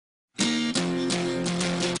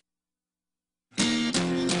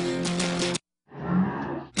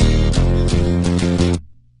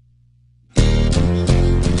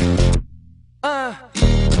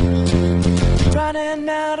running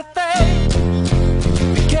out of faith.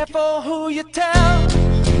 Be careful who you tell.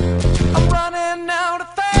 I'm running out of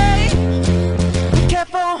faith. Be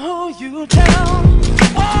careful who you tell.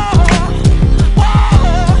 Whoa,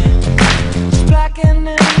 whoa. It's blackened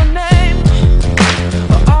in my name.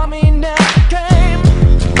 The army never came.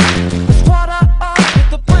 There's water under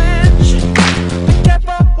the bridge. Be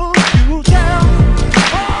careful who you tell.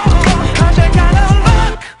 Oh, and you gotta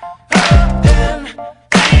look her in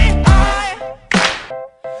the eye.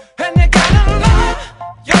 And you gotta love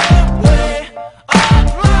your way of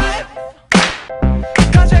life.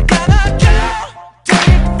 'Cause you gotta kill to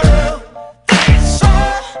feel the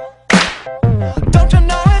soul. Don't you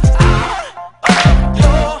know it's out of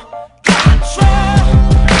your control?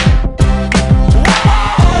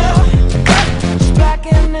 Whoa, it's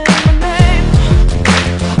blackened in my name.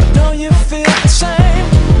 I know you feel the same.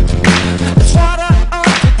 It's water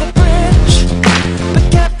under the bridge. Be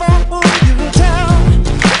careful who you tell.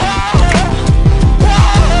 Whoa,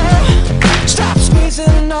 whoa, stop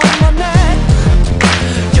squeezing on my neck.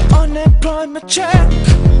 Your unemployment check.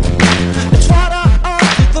 It's water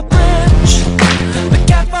under the bridge. Be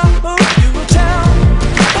careful who you tell.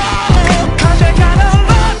 Whoa, 'cause you gotta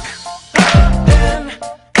look her in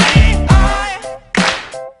the eye.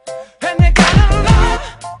 And you gotta love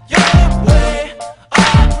your way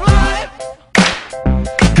of life.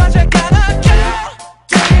 'Cause you gotta kill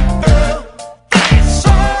to feel the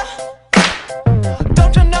soul.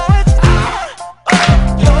 Don't you know it's out of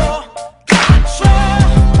your control?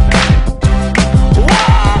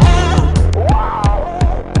 Whoa, whoa,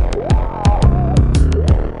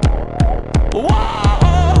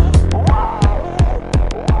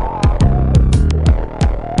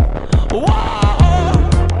 whoa,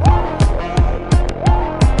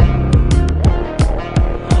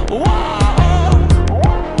 whoa.